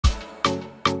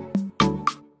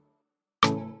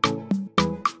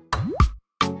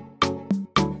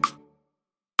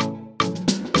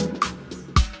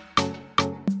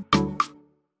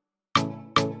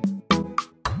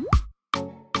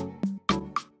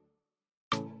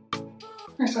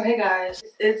So hey guys,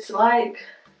 it's like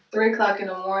 3 o'clock in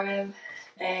the morning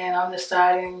and I'm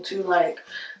deciding to like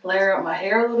layer up my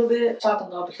hair a little bit. I'm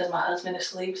talking though because my husband is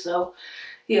asleep, so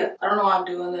yeah, I don't know why I'm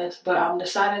doing this, but I'm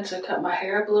deciding to cut my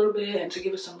hair up a little bit and to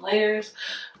give it some layers.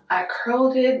 I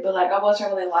curled it, but like I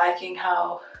wasn't really liking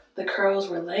how the curls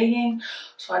were laying,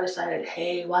 so I decided,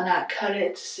 hey, why not cut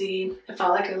it to see if I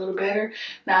like it a little better.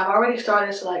 Now I've already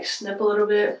started to like snip a little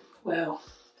bit. Well,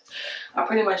 I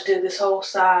pretty much did this whole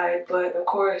side, but of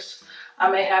course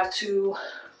I may have to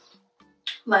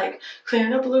like clean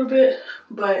it up a little bit,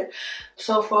 but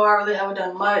so far I really haven't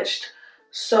done much.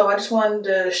 So I just wanted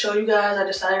to show you guys. I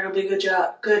decided it would be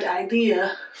a good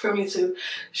idea for me to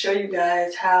show you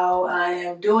guys how I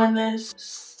am doing this.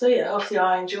 So yeah, hopefully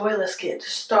y'all enjoy. Let's get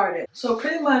started. So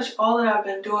pretty much all that I've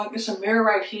been doing is a mirror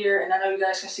right here, and I know you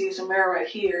guys can see it's a mirror right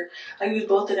here. I use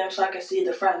both of them so I can see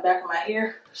the front and back of my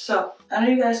hair. So I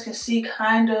know you guys can see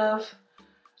kind of,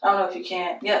 I don't know if you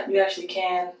can. Yep, you actually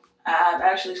can. I've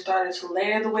actually started to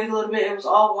layer the wig a little bit. It was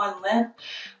all one length,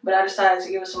 but I decided to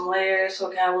give it some layers so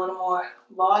it can have a little more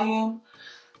volume.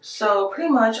 So pretty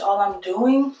much all I'm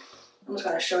doing, I'm just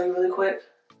gonna show you really quick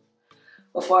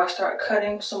before I start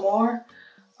cutting some more.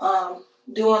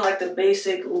 Doing like the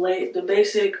basic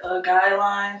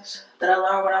guidelines that I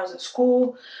learned when I was in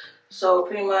school. So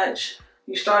pretty much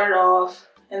you start it off,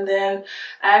 and then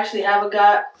I actually have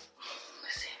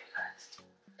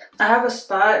I have a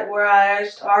spot where I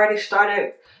already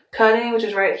started cutting, which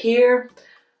is right here,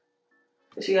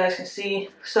 as you guys can see.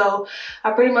 So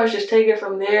I pretty much just take it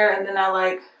from there, and then I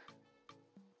like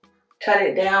cut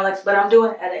it down, like, but I'm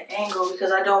doing it at an angle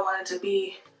because I don't want to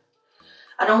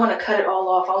cut it all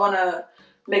off. I want to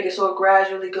make it so it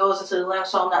gradually goes into the length,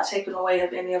 so I'm not taking away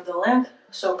of any of the length.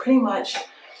 So pretty much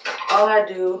all I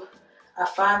do, I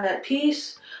find that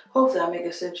piece. Hopefully I make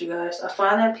it sense, you guys. I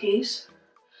find that piece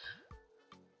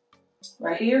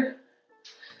right here,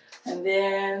 and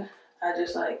then I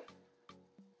just like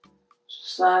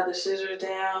slide the scissors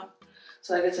down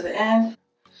so I get to the end.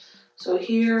 So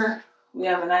here we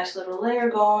have a nice little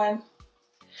layer going,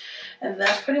 and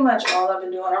that's pretty much all I've been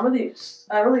doing.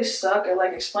 I really suck at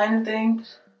like explaining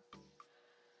things,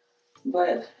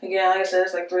 but again, like I said,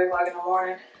 it's like 3 o'clock in the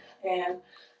morning, and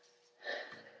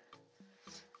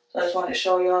so I just wanted to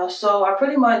show y'all. So I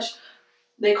pretty much,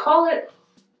 they call it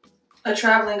a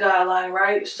traveling guideline,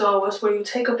 right? So it's where you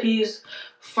take a piece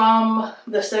from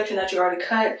the section that you already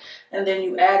cut and then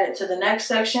you add it to the next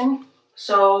section.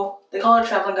 So they call it a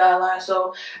traveling guideline.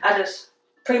 So I just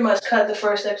pretty much cut the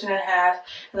first section in half,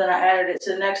 and then I added it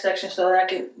to the next section so that I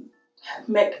could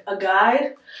make a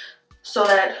guide so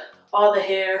that all the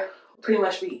hair pretty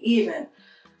much be even.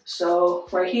 So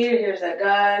right here, here's that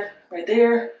guide right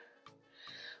there.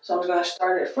 So I'm just gonna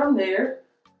start it from there.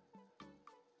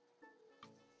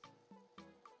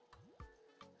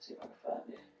 See if I can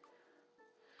find it.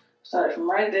 Started from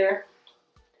right there,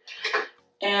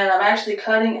 and I'm actually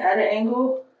cutting at an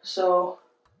angle, so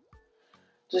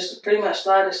just pretty much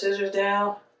slide the scissors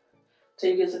down till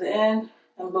you get to the end,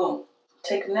 and boom.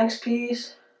 Take the next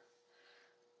piece,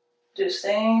 do the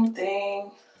same thing.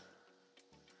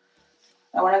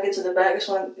 Now when I get to the back, this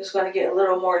one is going to get a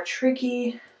little more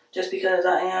tricky just because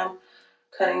I am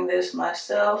cutting this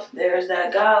myself. There's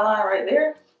that guideline right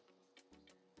there.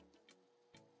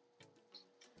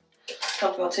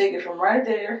 I'm going to take it from right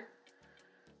there,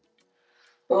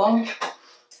 boom,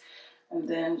 and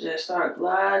then just start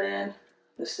gliding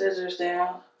the scissors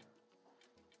down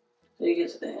till you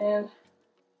get to the end,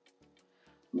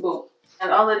 boom.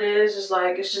 And all it is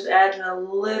like, it's just adding a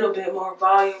little bit more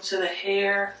volume to the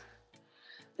hair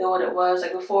than what it was.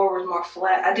 Like before, it was more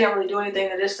flat. I didn't really do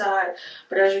anything to this side,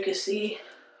 but as you can see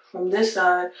from this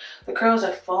side, the curls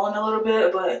have fallen a little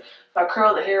bit, but if I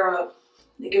curl the hair up,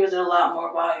 it gives it a lot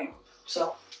more volume.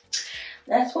 So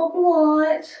that's what we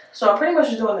want. So I'm pretty much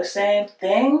just doing the same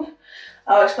thing.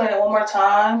 I'll explain it one more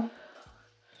time.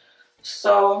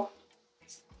 So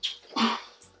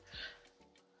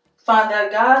find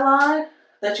that guideline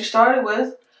that you started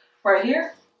with right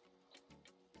here.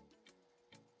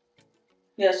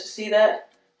 Yes, you see that?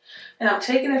 And I'm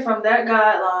taking it from that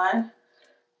guideline,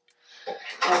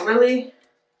 and really,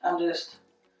 I'm just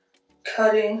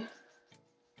cutting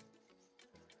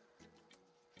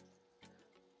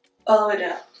all the way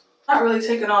down. Not really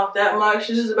taking off that much.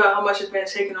 This is about how much has been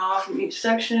taken off from each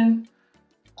section.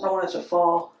 I don't want it to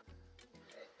fall.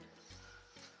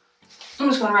 I'm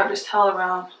just gonna wrap this towel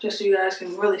around just so you guys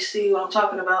can really see what I'm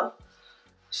talking about.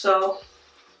 So,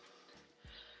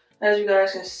 as you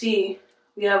guys can see,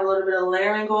 we have a little bit of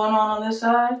layering going on this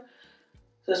side.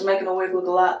 So it's making the wig look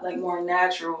a lot like more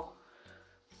natural.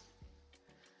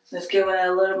 It's giving it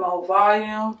a little more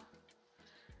volume.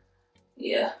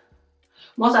 Yeah.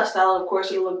 Once I style it, of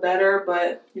course, it'll look better,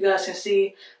 but you guys can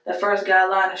see the first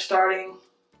guideline is starting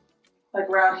like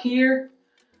around here,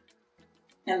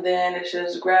 and then it's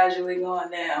just gradually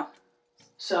going down.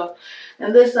 So,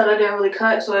 and this side I didn't really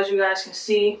cut, so as you guys can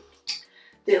see,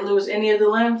 didn't lose any of the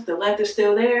length. The length is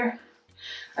still there.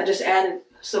 I just added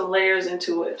some layers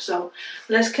into it. So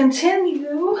let's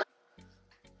continue.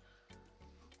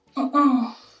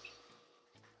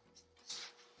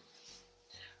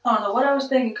 I don't know what I was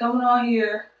thinking coming on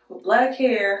here with black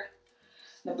hair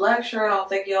and a black shirt. I don't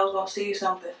think y'all was gonna see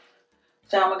something.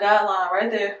 Found my guideline right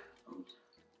there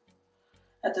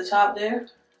at the top there.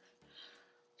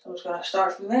 So I'm just gonna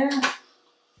start from there.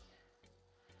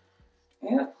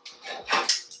 Yep.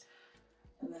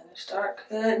 And then start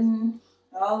cutting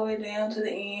all the way down to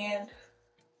the end.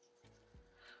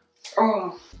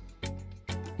 Boom.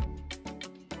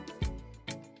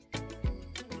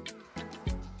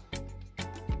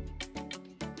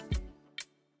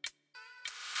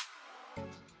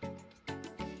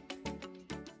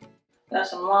 Got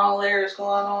some long layers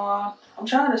going on. I'm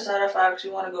trying to decide if I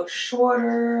actually want to go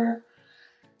shorter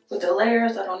with the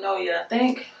layers. I don't know yet. I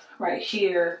think right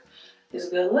here is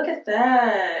good. Look at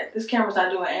that. This camera's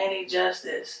not doing any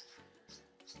justice.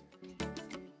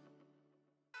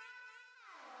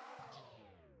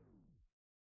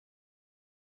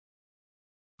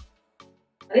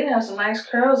 I did have some nice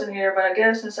curls in here, but I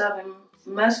guess since I've been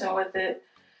messing with it,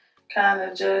 kind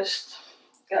of just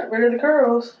got rid of the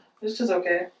curls. It's just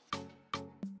okay.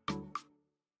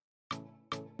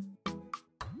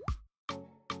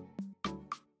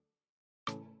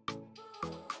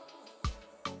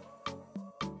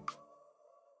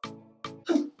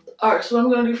 Alright, so what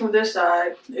I'm going to do from this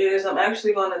side is I'm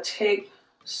actually going to take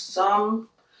some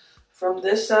from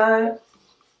this side.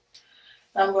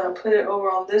 I'm going to put it over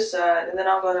on this side, and then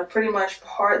I'm going to pretty much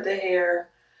part the hair,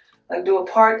 like do a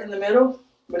part in the middle,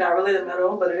 but not really the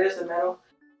middle, but it is the middle.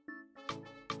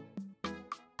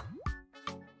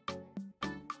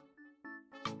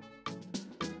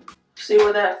 See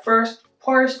where that first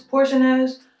portion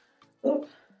is? Oop.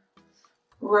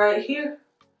 Right here.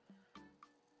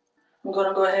 I'm going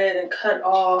to go ahead and cut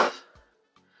off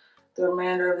the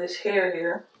remainder of this hair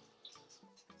here.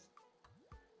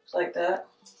 Just like that.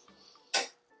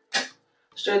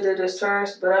 Should did this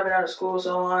first, but I've been out of school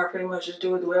so long, I pretty much just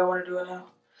do it the way I want to do it now.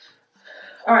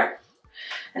 Alright,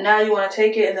 and now you want to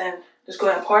take it and then just go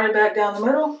ahead and part it back down the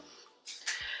middle.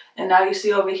 And now you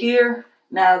see over here,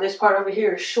 now this part over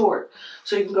here is short.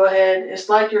 So you can go ahead, it's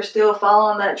like you're still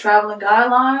following that traveling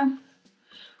guideline,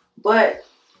 but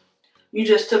you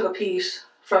just took a piece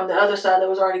from the other side that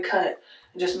was already cut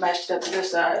and just matched it up to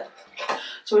this side.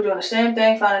 So we're doing the same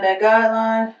thing, finding that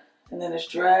guideline, and then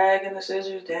just dragging the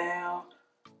scissors down.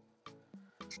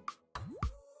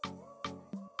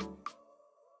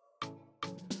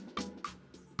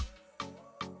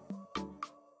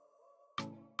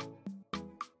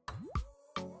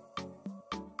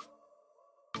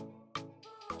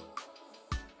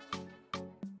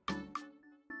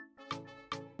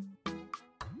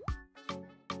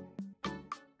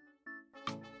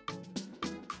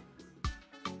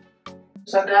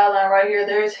 So our guideline right here,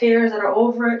 there's hairs that are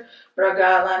over it, but our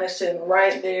guideline is sitting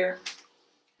right there.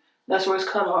 That's where it's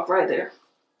cut off, right there.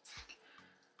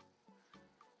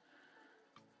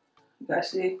 You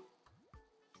guys see?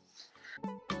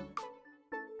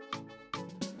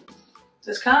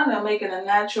 It's kind of making a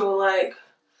natural, like,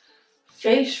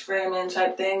 face framing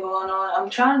type thing going on. I'm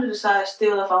trying to decide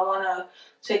still if I want to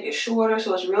take it shorter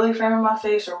so it's really framing my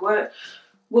face or what.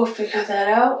 We'll figure that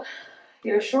out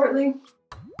here shortly.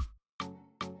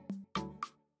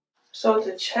 So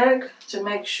to check, to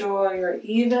make sure you're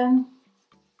even,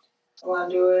 what I'm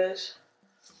going to do is,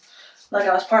 like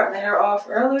I was parting the hair off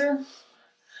earlier, I'm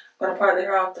going to part the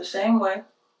hair off the same way.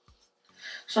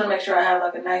 Just want to make sure I have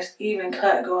like a nice even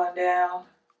cut going down.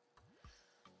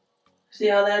 See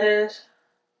how that is?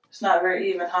 It's not very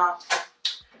even, huh?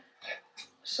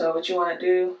 So what you want to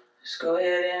do is go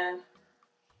ahead and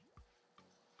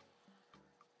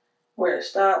where it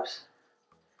stops,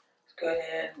 let's go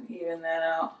ahead and even that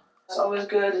out. It's always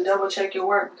good to double check your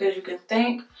work because you can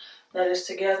think that it's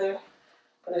together,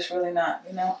 but it's really not,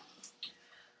 you know?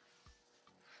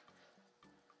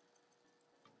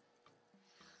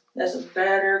 That's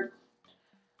better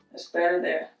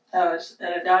there. Now it's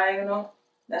at a diagonal.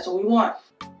 That's what we want.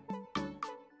 I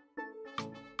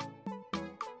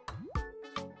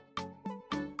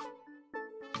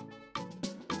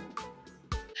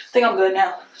think I'm good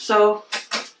now. So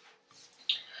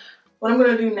what I'm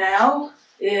going to do now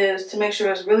is, to make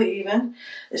sure it's really even,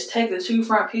 is take the two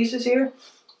front pieces here.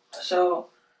 So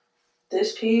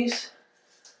this piece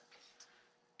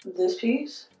this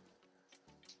piece,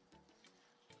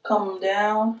 come them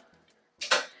down.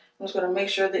 I'm just gonna make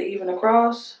sure they're even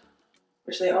across,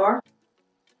 which they are.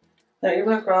 They're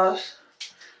even across.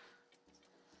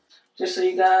 Just so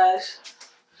you guys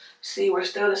see, we're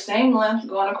still the same length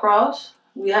going across.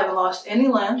 We haven't lost any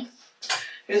length.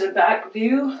 Here's a back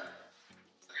view.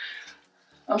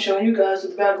 I'm showing you guys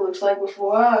what the back looks like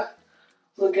before I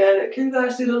look at it. Can you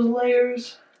guys see those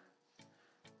layers?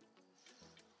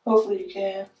 Hopefully you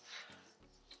can.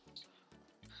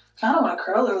 Kind of want to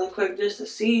curl it really quick just to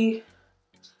see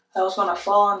how it's gonna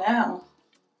fall down.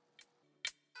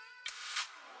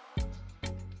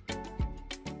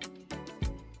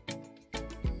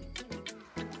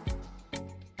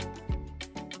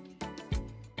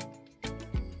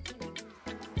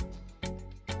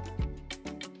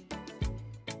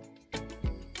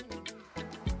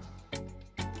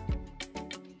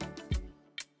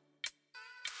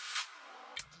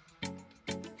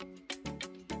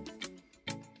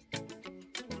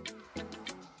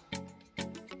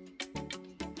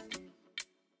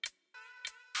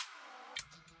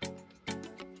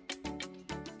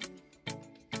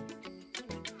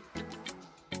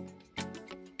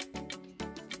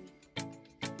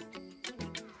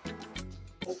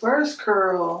 The first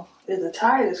curl is the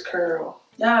tightest curl.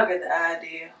 Y'all get the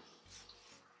idea.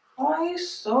 Alright,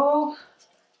 so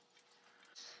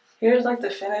here's like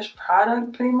the finished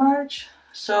product pretty much.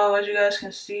 So as you guys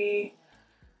can see,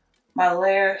 my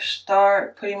layers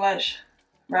start pretty much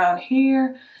around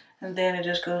here and then it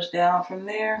just goes down from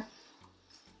there.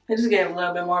 I just gave a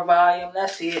little bit more volume.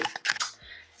 That's it.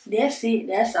 That's it.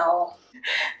 That's all.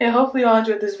 And hopefully y'all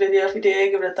enjoyed this video. If you did,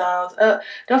 give it a thumbs up.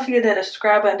 Don't forget that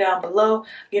subscribe button down below.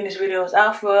 Getting these videos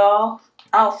out for y'all.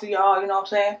 You know what I'm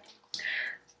saying?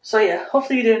 So yeah,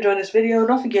 hopefully you did enjoy this video.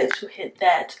 Don't forget to hit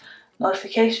that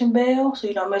notification bell so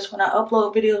you don't miss when I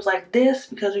upload videos like this,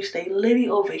 because we stay litty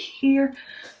over here.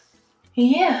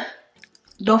 Yeah.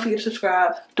 Don't forget to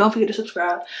subscribe. Don't forget to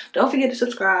subscribe. Don't forget to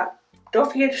subscribe.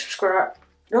 Don't forget to subscribe.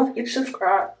 Don't forget to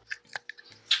subscribe.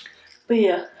 But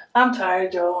yeah, I'm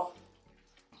tired, y'all.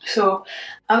 So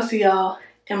I'll see y'all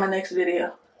in my next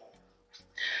video.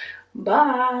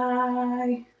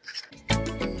 Bye.